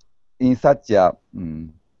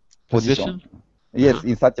position. Yes,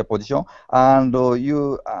 in such a position, and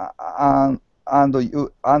you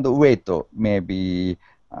wait maybe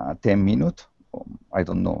 10 minutes. I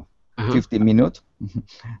don't know, 15 minutes.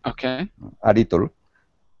 Okay. A little,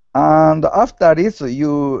 and after this,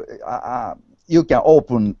 you can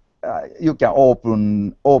open you can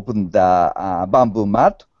open the bamboo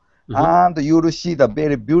mat, and you will see the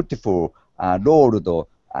very beautiful rolled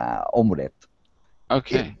omelette.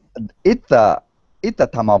 Okay. It's a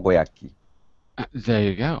tamagoyaki. There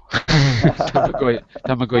you go.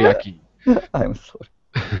 Tamagoyaki. I'm sorry.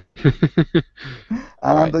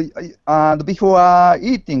 And before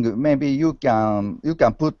eating, maybe you can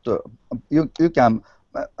put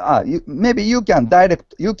maybe you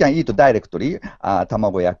can eat directly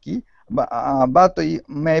tamagoyaki, but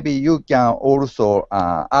maybe you can also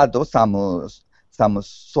add some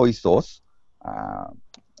soy sauce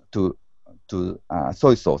to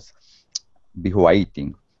soy sauce before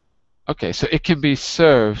eating. Okay, so it can be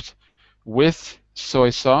served with soy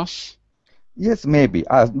sauce. Yes, maybe.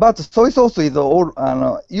 But soy sauce is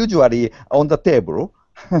usually on the table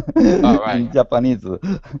in Japanese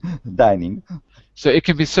dining. So it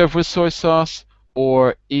can be served with soy sauce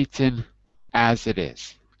or eaten as it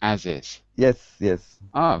is, as is. Yes, yes.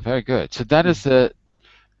 Ah, very good. So that is the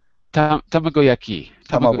tamagoyaki.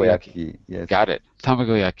 Tamagoyaki, yes. Got it.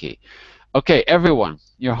 Tamagoyaki. Okay, everyone,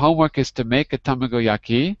 your homework is to make a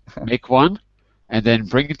tamagoyaki. Make one, and then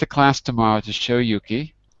bring it to class tomorrow to show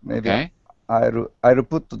Yuki. Maybe okay? I'll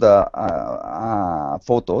put the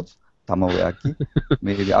photos, tamagoyaki.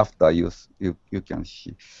 Maybe after you can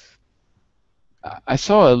see. I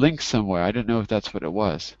saw a link somewhere. I don't know if that's what it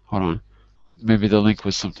was. Hold on. Maybe the link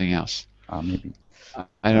was something else. Maybe.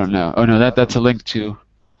 I don't know. Oh, no, that's a link to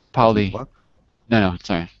Polly. No,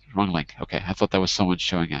 sorry. Wrong link. Okay, I thought that was someone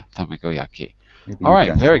showing a tamagoyaki. All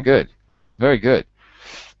right, very good. Very good.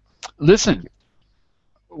 Listen,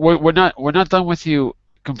 we're not done with you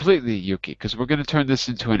completely, Yuki, because we're going to turn this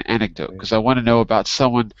into an anecdote, because I want to know about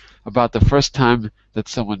the first time that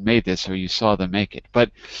someone made this or you saw them make it.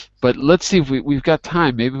 But let's see if we've got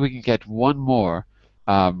time. Maybe we can get one more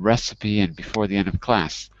recipe in before the end of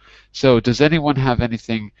class. So does anyone have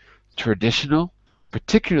anything traditional,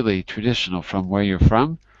 particularly traditional from where you're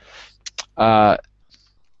from?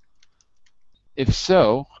 If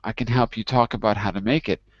so, I can help you talk about how to make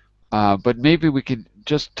it. But maybe we can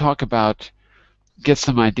just talk about, get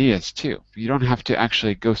some ideas too. You don't have to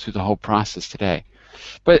actually go through the whole process today.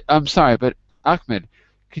 But I'm sorry, but Ahmed,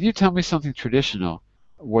 can you tell me something traditional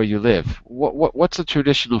where you live? What's a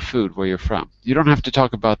traditional food where you're from? You don't have to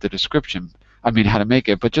talk about the description, I mean how to make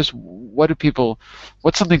it, but just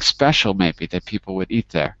what's something special maybe that people would eat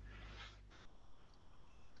there?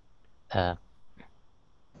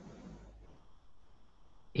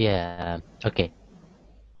 Yeah, okay.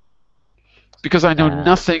 Because I know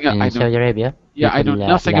nothing. In Saudi Arabia? Yeah, I know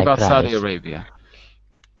nothing like about rice. Saudi Arabia.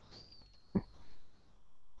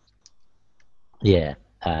 Yeah,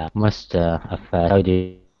 most of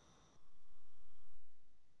Saudi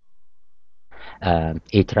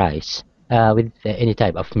eat rice with any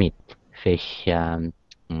type of meat, fish,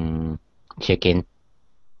 chicken,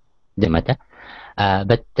 doesn't matter.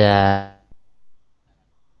 But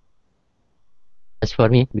as for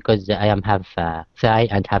me, because I am half Thai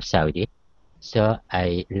and half Saudi, so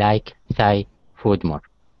I like Thai food more.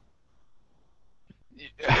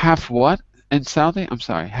 Half what in Saudi? I'm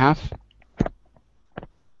sorry, half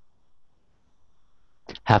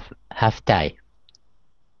Thai.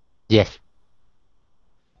 Yes.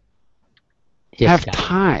 Half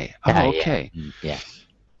Thai. Thai. Oh, okay. Yeah.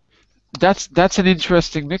 That's an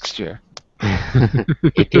interesting mixture.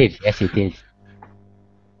 It is. Yes, it is.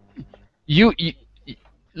 You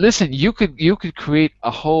listen. You could create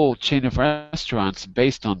a whole chain of restaurants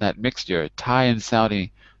based on that mixture, Thai and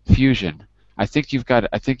Saudi fusion. I think you've got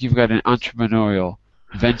an entrepreneurial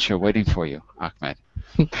venture waiting for you, Ahmed.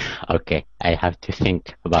 Okay, I have to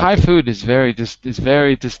think about Thai it. food is very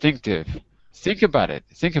distinctive. Think about it.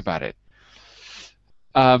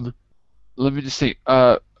 Let me just see.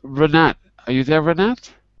 Renat, are you there,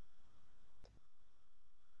 Renat?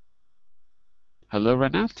 Hello,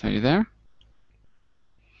 Renat, are you there?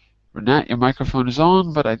 Renat, your microphone is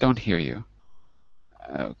on, but I don't hear you.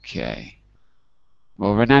 Okay.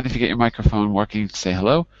 Well, Renat, if you get your microphone working, say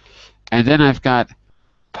hello. And then I've got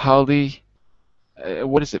Pauli.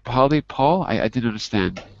 What is it, Pauli? Paul? I didn't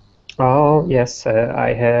understand. Oh, yes,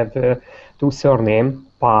 I have two surnames,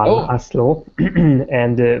 Pal Aslo,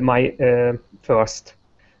 and my first,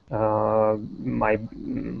 my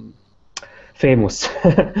famous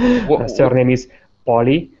surname is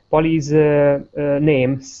Polly. Polly is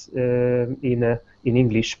name in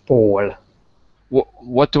English, Paul.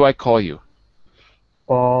 What do I call you?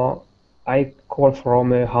 I call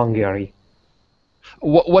from Hungary.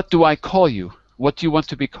 What do I call you? What do you want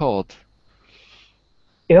to be called?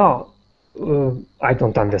 Yeah, I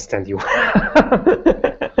don't understand you.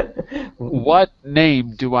 What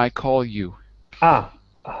name do I call you? Ah,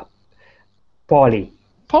 Polly.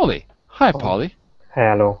 Polly. Hi, Oh. Polly.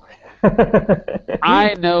 Hello.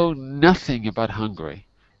 I know nothing about Hungary.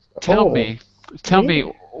 Tell Oh, me, really?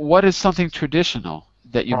 what is something traditional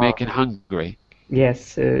that you Ah, make in Hungary?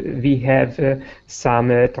 yes, we have some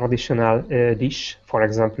traditional dish, for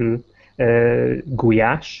example,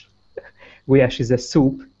 gulyás. Gulyás is a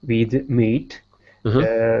soup with meat,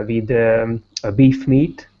 with beef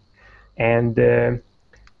meat, and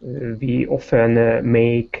we often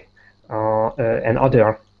make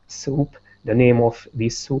another soup. The name of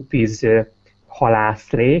this soup is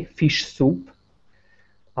halászlé, fish soup,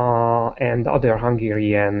 and other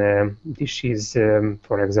Hungarian dishes,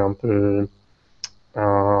 for example,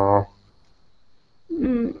 mm,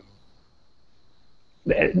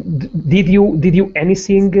 did you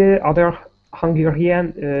anything other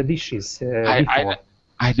Hungarian dishes before?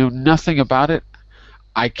 I know nothing about it.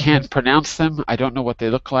 I can't pronounce them. I don't know what they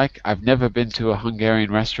look like. I've never been to a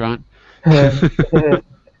Hungarian restaurant.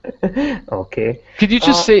 Okay. Could you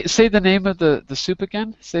just say the name of the soup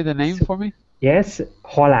again? Say the name for me. Yes,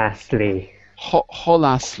 halászlé.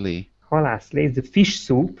 Halászlé. Halászlé is the fish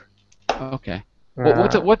soup. Okay.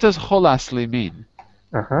 What does halászlé mean?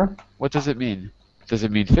 Uh-huh. What does it mean? Does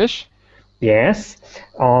it mean fish? Yes.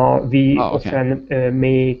 We okay. often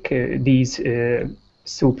make these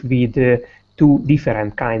soup with two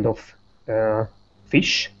different kind of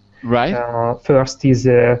fish. Right. First is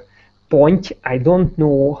ponty. I don't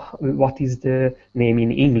know what is the name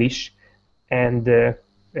in English, and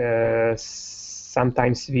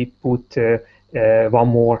sometimes we put one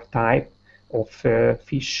more type of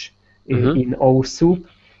fish in our soup.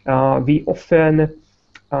 We often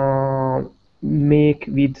make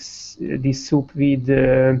with this soup with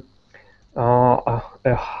a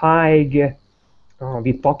high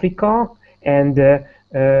with paprika and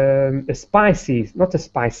spicy, not a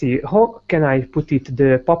spicy. How can I put it?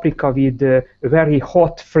 The paprika with a very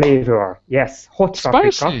hot flavor. Yes, hot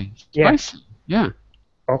paprika. Spicy. Yes. Spicy. Yeah.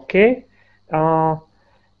 Okay.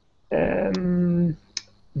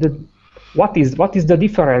 What is the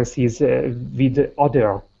differences with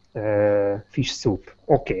other fish soup?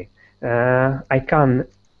 Okay. I can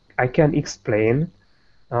explain.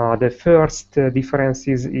 The first difference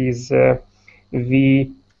is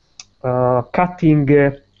we cutting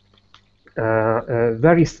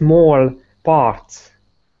very small parts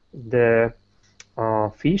the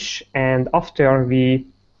fish, and after we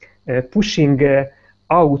pushing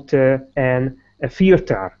out a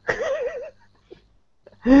filter.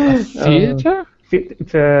 A theater?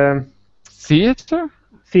 Theater?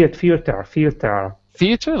 Filter.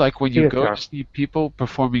 Theater, like when you go Theater. to see people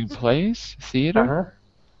performing plays? Theater?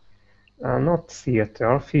 Not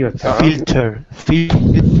theater, filter.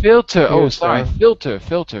 Filter. Oh, sorry. Filter.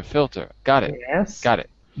 Got it. Yes. Got it.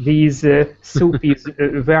 This soup is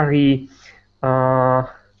very. I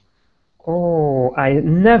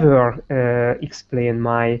never explain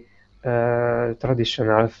my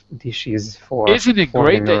traditional dishes for. Isn't it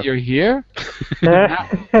great that you're here?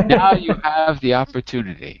 now you have the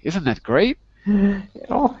opportunity. Isn't that great?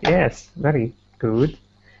 Oh yes, very good.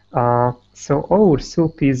 So our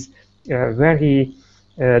soup is very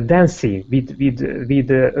dancey with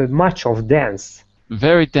much of dance.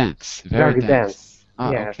 Very dense. Very dense.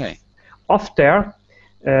 Ah, yes. Okay. After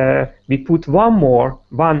we put more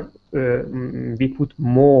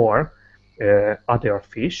other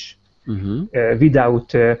fish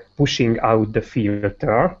without pushing out the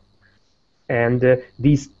filter, and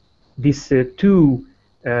these two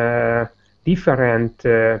different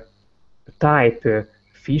type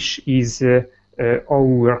fish is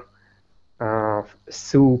our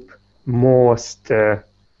soup most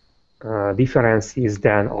differences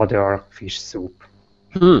than other fish soup.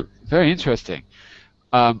 Very interesting.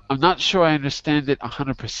 I'm not sure I understand it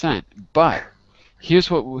 100%, but here's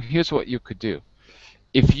what you could do.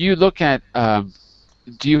 If you look at,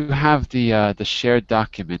 do you have the shared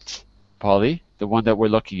document, Polly? The one that we're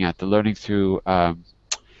looking at, the learning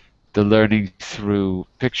through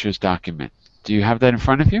pictures document. Do you have that in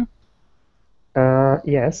front of you?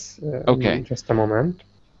 Yes. Okay. Just a moment.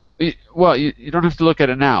 Well, you don't have to look at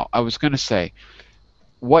it now. I was going to say,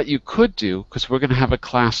 what you could do, because we're going to have a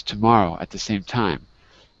class tomorrow at the same time,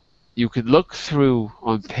 you could look through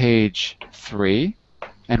on page 3,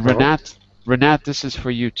 and Renat, this is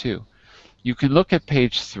for you too. You can look at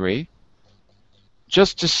page 3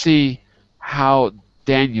 just to see how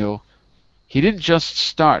Daniel, he didn't just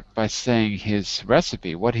start by saying his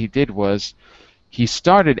recipe. What he did was he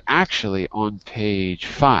started actually on page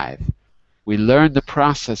 5. We learned the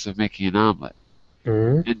process of making an omelet.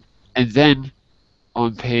 And then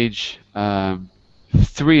on page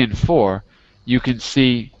 3 and 4, you can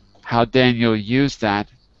see how Daniel used that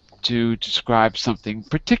to describe something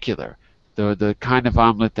particular, the kind of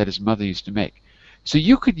omelet that his mother used to make. So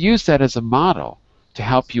you could use that as a model to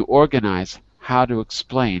help you organize how to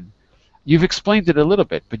explain. You've explained it a little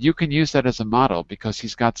bit, but you can use that as a model because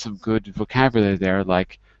he's got some good vocabulary there,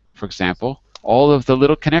 like, for example, all of the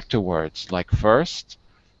little connector words, like first,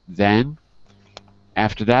 then,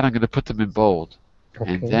 after that I'm going to put them in bold,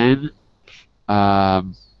 and then,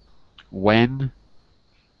 when,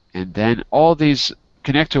 and then all these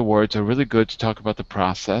connector words are really good to talk about the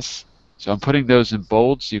process. So I'm putting those in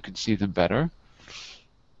bold so you can see them better.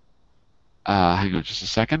 Hang on just a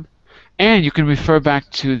second. And you can refer back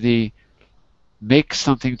to the make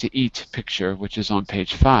something to eat picture, which is on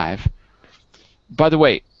page 5. By the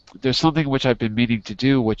way, there's something which I've been meaning to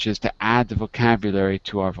do, which is to add the vocabulary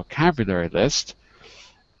to our vocabulary list.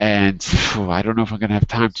 And I don't know if I'm going to have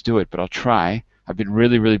time to do it, but I'll try. I've been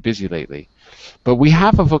really, really busy lately. But we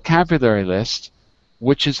have a vocabulary list,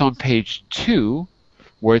 which is on page 2,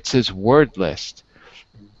 where it says word list.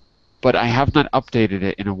 But I have not updated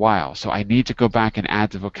it in a while, so I need to go back and add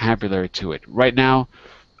the vocabulary to it. Right now,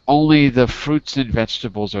 only the fruits and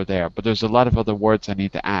vegetables are there, but there's a lot of other words I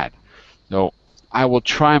need to add. So I will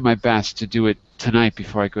try my best to do it tonight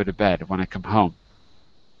before I go to bed when I come home.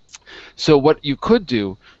 So what you could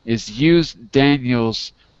do is use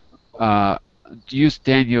Daniel's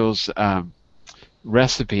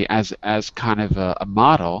recipe as kind of a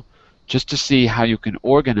model, just to see how you can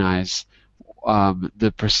organize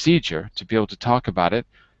the procedure to be able to talk about it.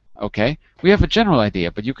 Okay, we have a general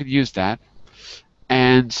idea, but you could use that.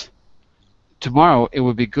 And tomorrow it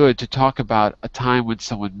would be good to talk about a time when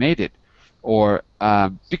someone made it, or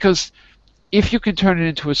because if you can turn it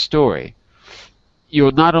into a story,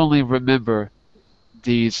 you'll not only remember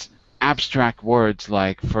these abstract words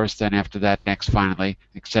like first, then, after that, next, finally,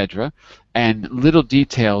 etc., and little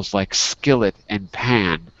details like skillet and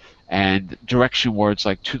pan, and direction words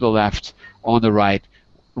like to the left, on the right,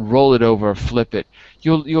 roll it over, flip it.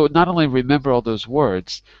 You'll not only remember all those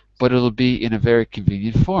words, but it'll be in a very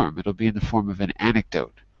convenient form. It'll be in the form of an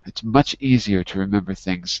anecdote. It's much easier to remember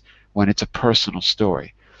things when it's a personal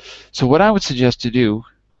story. So what I would suggest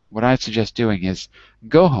doing is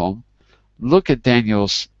go home, look at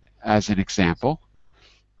Daniel's as an example.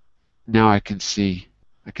 Now I can see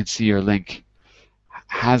your link,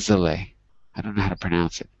 Hazele. I don't know how to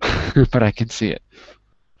pronounce it, but I can see it.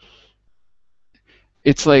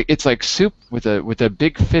 It's like soup with a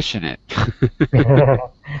big fish in it.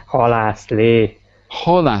 Halászlé.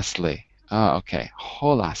 Halászlé. Oh, okay.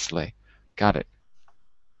 Halászlé. Got it.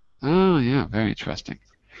 Oh, yeah. Very interesting.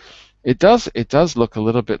 It does look a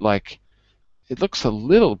little bit like. It looks a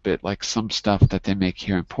little bit like some stuff that they make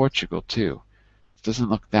here in Portugal too. It doesn't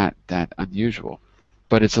look that unusual,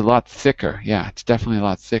 but it's a lot thicker. Yeah, it's definitely a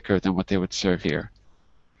lot thicker than what they would serve here.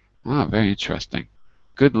 Oh, very interesting.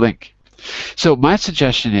 Good link. So my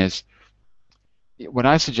suggestion is, what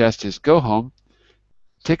I suggest is go home,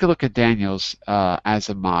 take a look at Daniel's as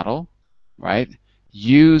a model, right?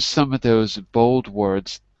 Use some of those bold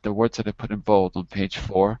words, the words that I put in bold on page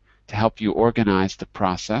 4, to help you organize the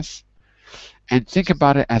process. And think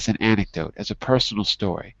about it as an anecdote, as a personal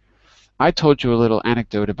story. I told you a little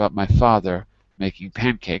anecdote about my father making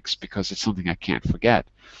pancakes because it's something I can't forget.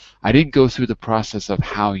 I didn't go through the process of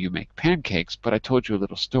how you make pancakes, but I told you a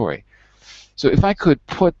little story. So if I could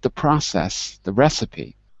put the process, the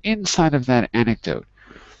recipe, inside of that anecdote,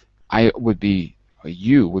 you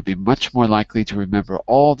would be much more likely to remember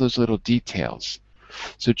all those little details.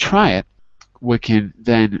 So try it. We can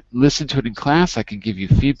then listen to it in class. I can give you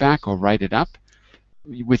feedback or write it up.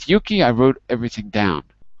 With Yuki, I wrote everything down.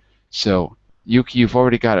 So Yuki, you've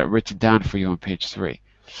already got it written down for you on page 3.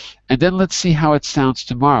 And then let's see how it sounds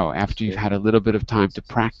tomorrow after you've had a little bit of time to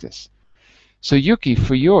practice. So Yuki,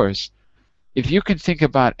 for yours, if you can think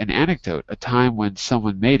about an anecdote, a time when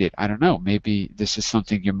someone made it, I don't know, maybe this is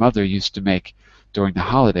something your mother used to make during the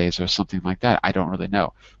holidays or something like that. I don't really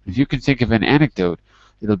know. If you can think of an anecdote,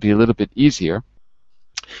 it'll be a little bit easier.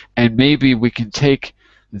 And maybe we can take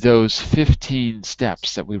those 15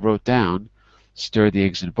 steps that we wrote down, stir the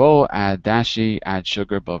eggs in a bowl, add dashi, add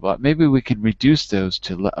sugar, blah, blah. Maybe we can reduce those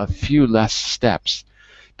to a few less steps,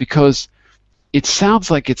 because it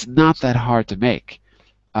sounds like it's not that hard to make.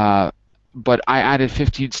 But I added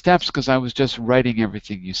 15 steps because I was just writing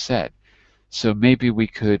everything you said. So maybe we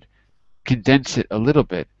could condense it a little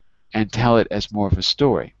bit and tell it as more of a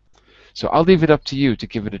story. So I'll leave it up to you to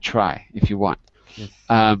give it a try if you want. Yes.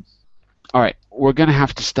 All right, we're going to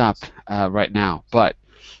have to stop right now. But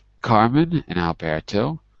Carmen and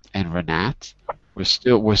Alberto and Renat, We're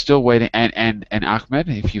still waiting. And Ahmed,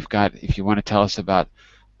 if you want to tell us about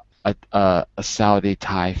a Saudi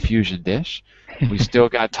Thai fusion dish, we still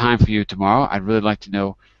got time for you tomorrow. I'd really like to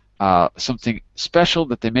know something special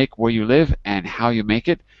that they make where you live and how you make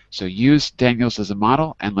it. So use Daniel's as a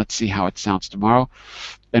model, and let's see how it sounds tomorrow.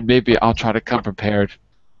 And maybe I'll try to come prepared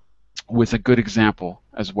with a good example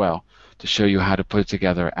as well to show you how to put it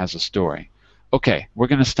together as a story. Okay, we're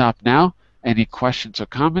going to stop now. Any questions or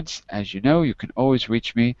comments? As you know, you can always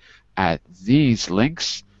reach me at these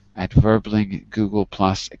links at Verbling, Google+,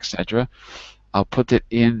 etc. I'll put it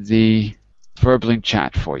in the Verbling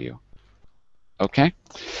chat for you. Okay?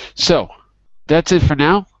 So, that's it for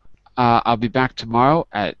now. I'll be back tomorrow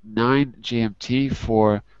at 9 GMT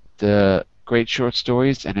for the great short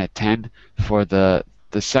stories and at 10 for the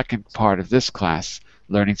second part of this class,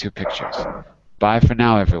 Learning Through Pictures. Bye for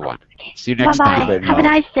now, everyone. See you next Bye-bye. time. Have a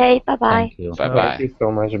nice day. Bye-bye. Thank you. Bye-bye. Thank you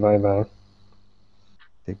so much. Bye-bye.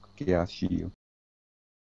 Take care. See you.